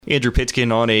Andrew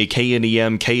Pitkin on a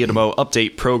KNEM KNMO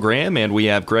update program, and we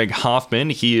have Greg Hoffman.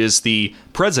 He is the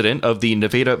president of the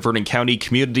Nevada-Vernon County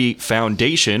Community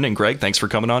Foundation. And Greg, thanks for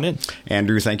coming on in.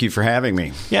 Andrew, thank you for having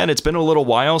me. Yeah, and it's been a little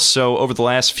while, so over the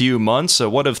last few months,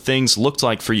 what have things looked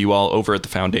like for you all over at the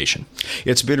foundation?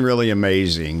 It's been really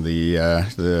amazing.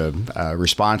 The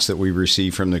response that we've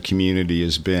received from the community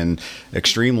has been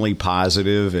extremely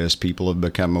positive as people have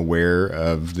become aware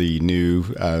of the new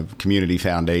Community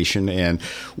Foundation and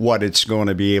what it's going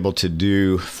to be able to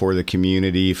do for the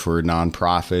community, for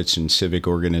nonprofits and civic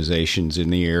organizations in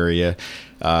the area.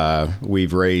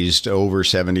 We've raised over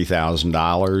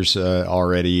 $70,000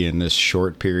 already in this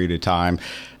short period of time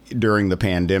during the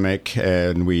pandemic,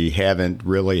 and we haven't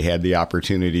really had the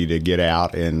opportunity to get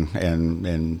out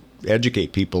and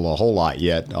educate people a whole lot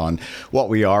yet on what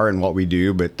we are and what we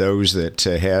do, but those that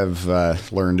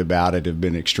have learned about it have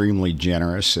been extremely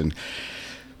generous. And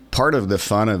part of the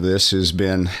fun of this has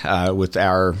been with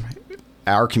our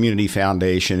Community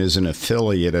Foundation is an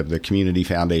affiliate of the Community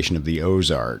Foundation of the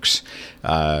Ozarks,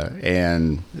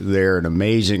 and they're an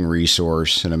amazing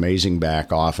resource, an amazing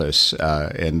back office,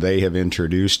 and they have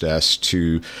introduced us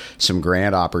to some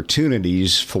grant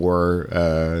opportunities for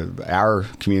our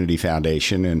Community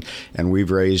Foundation, and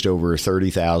we've raised over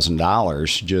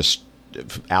 $30,000 just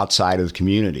outside of the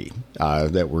community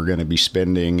that we're going to be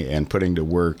spending and putting to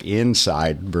work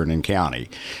inside Vernon County.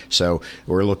 So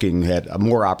we're looking at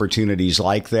more opportunities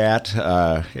like that,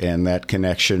 and that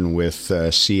connection with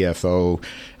CFO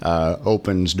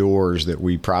opens doors that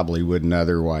we probably wouldn't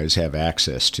otherwise have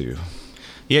access to.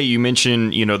 Yeah, you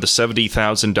mentioned, the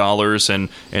 $70,000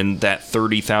 and that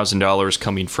 $30,000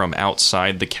 coming from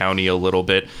outside the county a little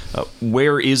bit.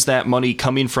 Where is that money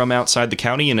coming from outside the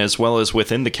county, and as well as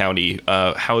within the county?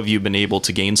 How have you been able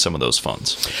to gain some of those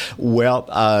funds? Well,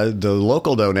 the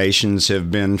local donations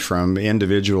have been from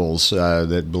individuals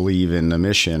that believe in the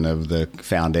mission of the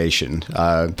foundation.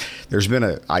 I've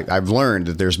learned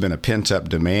that there's been a pent-up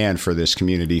demand for this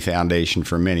community foundation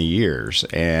for many years,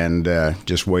 and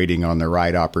just waiting on the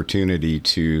right opportunity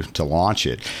to launch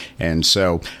it. And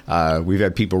so we've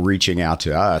had people reaching out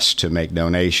to us to make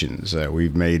donations.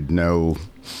 We've made no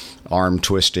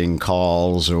arm-twisting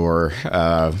calls or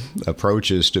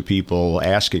approaches to people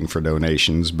asking for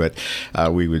donations, but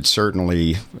we would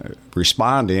certainly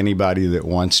respond to anybody that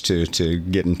wants to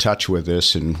get in touch with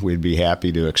us, and we'd be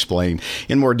happy to explain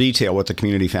in more detail what the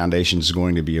Community Foundation is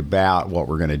going to be about, what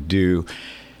we're going to do.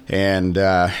 And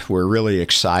we're really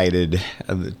excited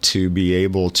to be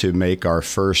able to make our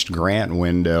first grant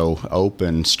window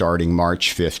open starting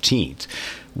March 15th.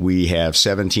 We have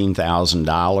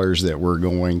 $17,000 that we're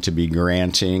going to be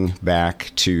granting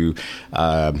back to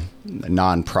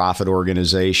nonprofit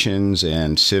organizations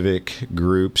and civic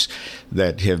groups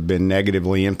that have been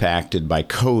negatively impacted by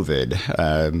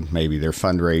COVID. Maybe their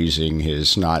fundraising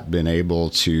has not been able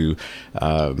to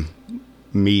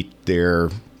meet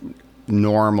their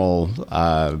normal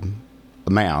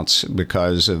amounts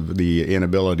because of the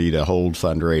inability to hold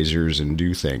fundraisers and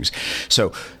do things.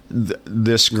 So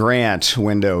this grant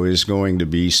window is going to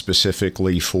be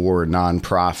specifically for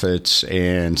nonprofits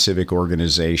and civic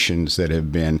organizations that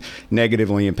have been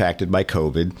negatively impacted by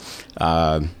COVID.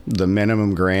 The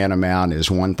minimum grant amount is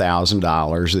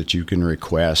 $1,000 that you can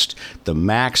request. The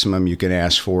maximum you can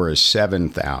ask for is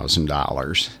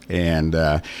 $7,000, and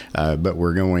but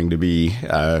we're going to be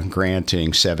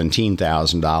granting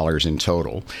 $17,000 in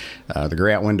total. The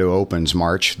grant window opens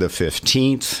March the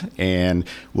 15th and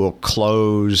will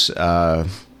close June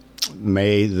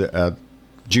the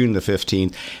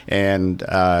 15th, and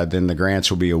then the grants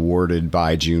will be awarded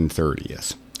by June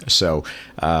 30th. So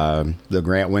the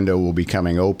grant window will be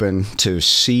coming open. To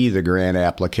see the grant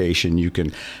application, you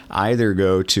can either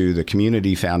go to the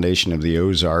Community Foundation of the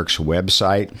Ozarks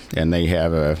website, and they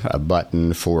have a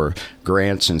button for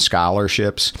grants and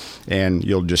scholarships, and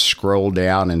you'll just scroll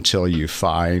down until you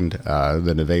find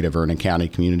the Nevada-Vernon County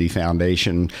Community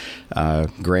Foundation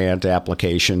grant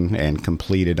application and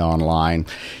complete it online.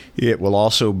 It will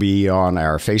also be on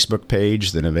our Facebook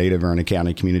page, the Nevada-Vernon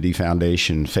County Community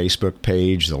Foundation Facebook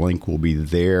page. The link will be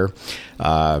there.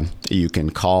 You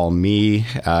can call me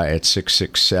at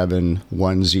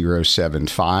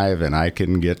 667-1075, and I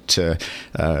can get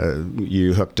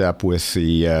you hooked up with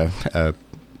the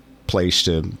place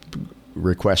to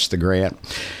request the grant.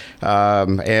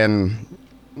 And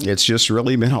it's just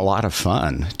really been a lot of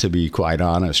fun, to be quite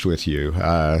honest with you.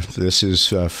 This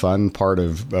is a fun part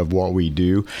of what we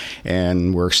do,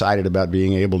 and we're excited about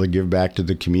being able to give back to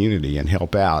the community and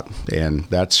help out, and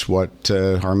that's what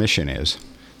our mission is.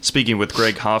 Speaking with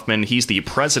Greg Hoffman, he's the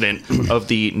president of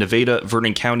the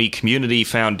Nevada-Vernon County Community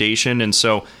Foundation. And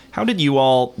so How did you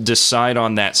all decide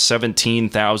on that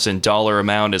 $17,000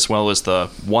 amount as well as the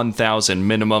 $1,000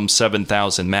 minimum,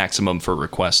 $7,000 maximum for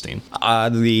requesting?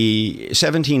 The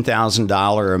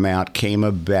 $17,000 amount came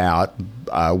about.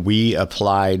 We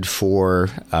applied for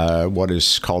what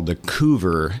is called the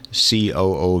Coover,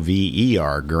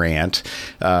 COOVER grant,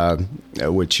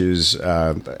 which is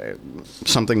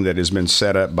something that has been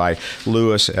set up by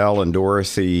Lewis L. and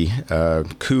Dorothy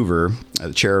Coover,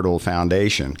 the Charitable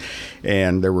Foundation.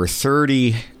 And there were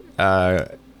 30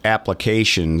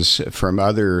 applications from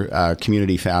other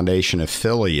community foundation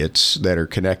affiliates that are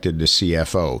connected to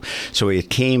CFO. So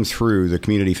it came through the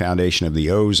Community Foundation of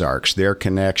the Ozarks, their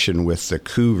connection with the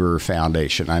Coover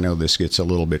Foundation. I know this gets a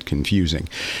little bit confusing,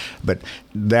 but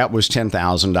that was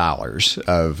 $10,000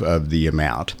 of the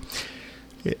amount.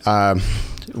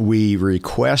 We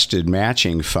requested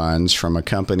matching funds from a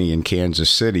company in Kansas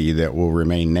City that will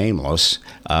remain nameless,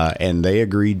 and they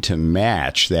agreed to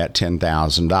match that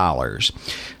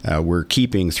 $10,000. We're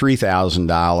keeping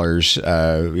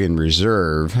 $3,000 in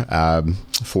reserve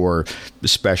for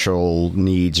special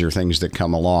needs or things that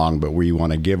come along, but we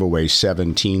want to give away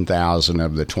 $17,000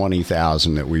 of the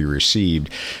 $20,000 that we received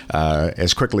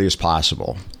as quickly as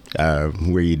possible.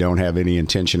 We don't have any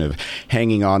intention of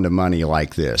hanging on to money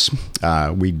like this.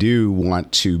 We do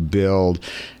want to build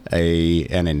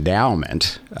an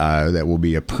endowment that will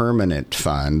be a permanent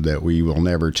fund that we will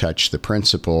never touch the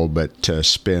principal but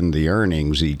spend the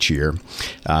earnings each year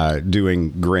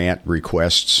doing grant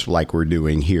requests like we're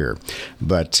doing here.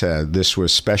 But this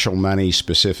was special money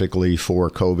specifically for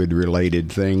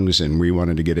COVID-related things, and we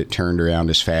wanted to get it turned around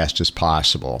as fast as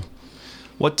possible.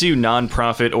 What do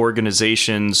nonprofit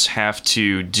organizations have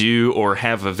to do or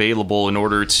have available in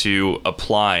order to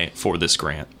apply for this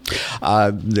grant?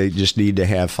 They just need to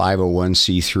have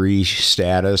 501c3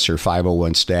 status or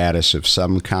 501 status of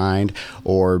some kind,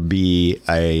 or be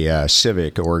a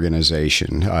civic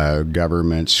organization,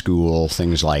 government, school,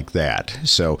 things like that.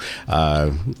 So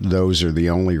those are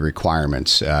the only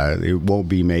requirements. It won't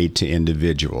be made to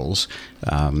individuals.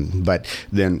 But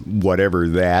then whatever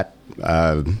that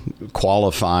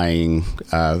qualifying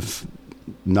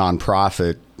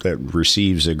nonprofit that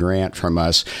receives a grant from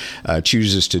us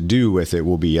chooses to do with it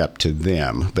will be up to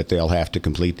them, but they'll have to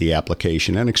complete the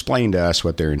application and explain to us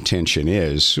what their intention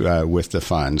is with the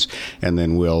funds, and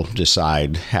then we'll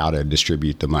decide how to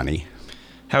distribute the money.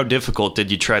 How difficult did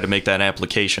you try to make that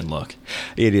application look?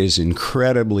 It is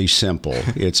incredibly simple.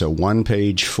 It's a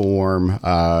one-page form,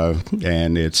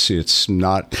 and it's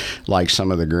not like some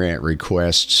of the grant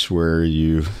requests where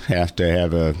you have to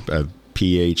have a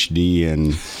PhD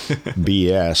and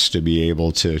BS to be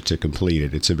able to complete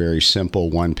it. It's a very simple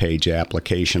one-page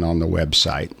application on the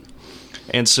website.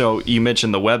 And so you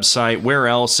mentioned the website. Where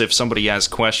else, if somebody has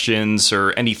questions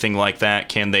or anything like that,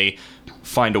 can they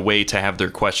find a way to have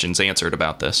their questions answered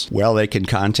about this? Well, they can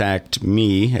contact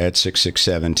me at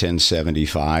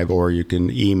 667-1075, or you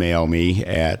can email me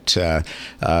at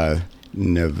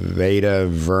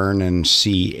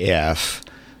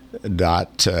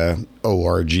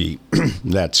nevadavernoncf.org.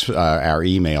 That's our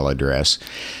email address.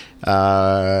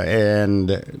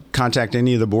 And contact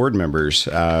any of the board members.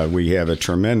 We have a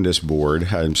tremendous board.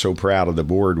 I'm so proud of the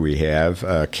board we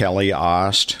have. Kelly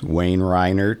Ost, Wayne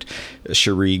Reinert,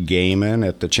 Cherie Gaiman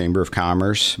at the Chamber of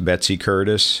Commerce, Betsy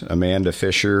Curtis, Amanda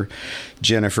Fisher,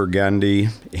 Jennifer Gundy,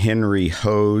 Henry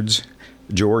Hodes,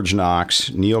 George Knox,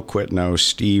 Neil Quitno,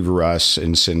 Steve Russ,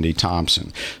 and Cindy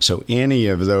Thompson. So any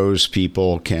of those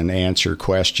people can answer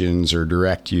questions or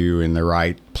direct you in the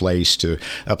right place to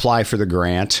apply for the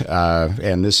grant.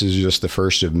 And this is just the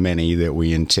first of many that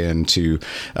we intend to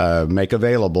make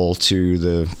available to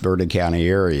the Vernon County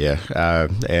area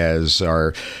as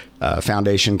our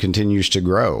foundation continues to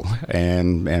grow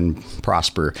and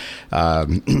prosper.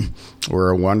 We're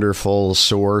a wonderful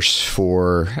source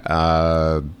for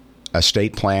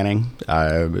estate planning.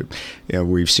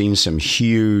 We've seen some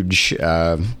huge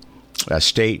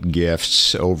estate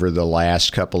gifts over the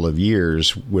last couple of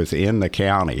years within the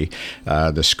county.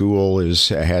 The school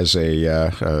has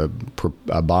a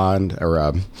bond or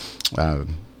a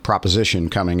proposition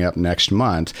coming up next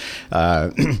month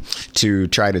to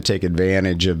try to take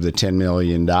advantage of the $10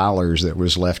 million that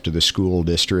was left to the school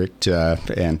district.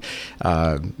 And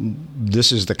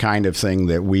this is the kind of thing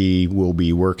that we will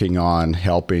be working on,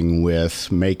 helping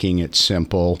with making it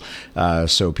simple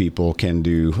so people can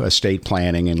do estate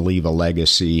planning and leave a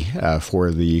legacy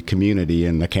for the community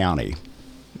in the county.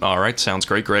 All right, sounds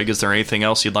great. Greg, is there anything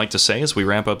else you'd like to say as we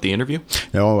wrap up the interview?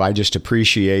 No, I just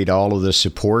appreciate all of the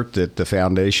support that the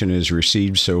foundation has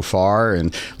received so far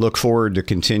and look forward to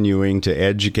continuing to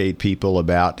educate people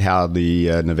about how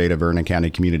the Nevada-Vernon County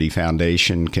Community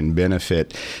Foundation can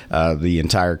benefit the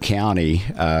entire county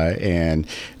and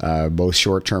both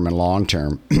short-term and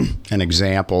long-term. An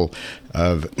example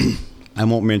of I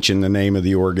won't mention the name of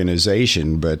the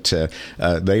organization, but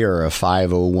they are a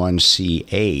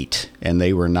 501c8, and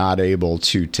they were not able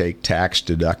to take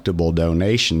tax-deductible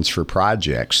donations for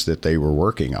projects that they were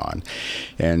working on.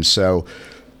 And so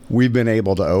we've been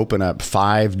able to open up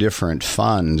 5 different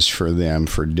funds for them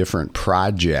for different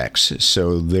projects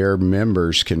so their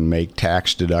members can make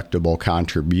tax-deductible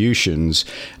contributions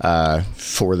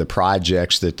for the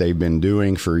projects that they've been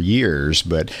doing for years,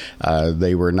 but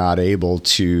they were not able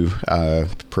to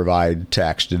provide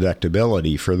tax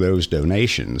deductibility for those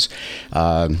donations.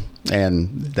 And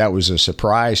that was a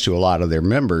surprise to a lot of their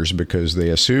members because they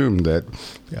assumed that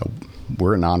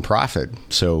we're a nonprofit,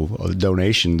 so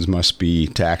donations must be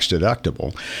tax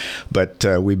deductible. But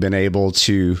we've been able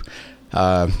to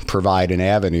provide an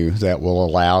avenue that will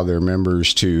allow their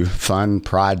members to fund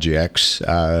projects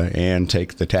and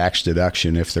take the tax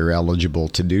deduction if they're eligible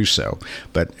to do so.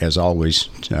 But as always,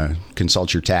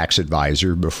 consult your tax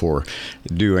advisor before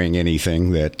doing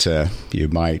anything that you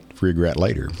might regret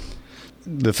later.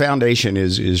 The foundation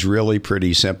is really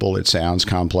pretty simple. It sounds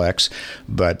complex,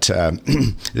 but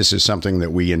this is something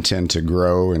that we intend to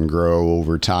grow and grow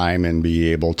over time and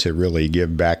be able to really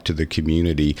give back to the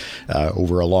community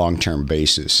over a long-term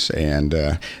basis, and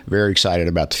very excited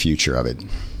about the future of it.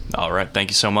 All right.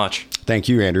 Thank you so much. Thank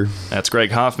you, Andrew. That's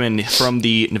Greg Hoffman from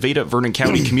the Nevada-Vernon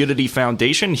County Community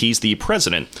Foundation. He's the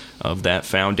president of that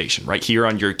foundation. Right here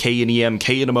on your KNEM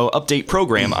KNMO Update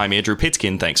program, I'm Andrew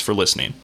Pitkin. Thanks for listening.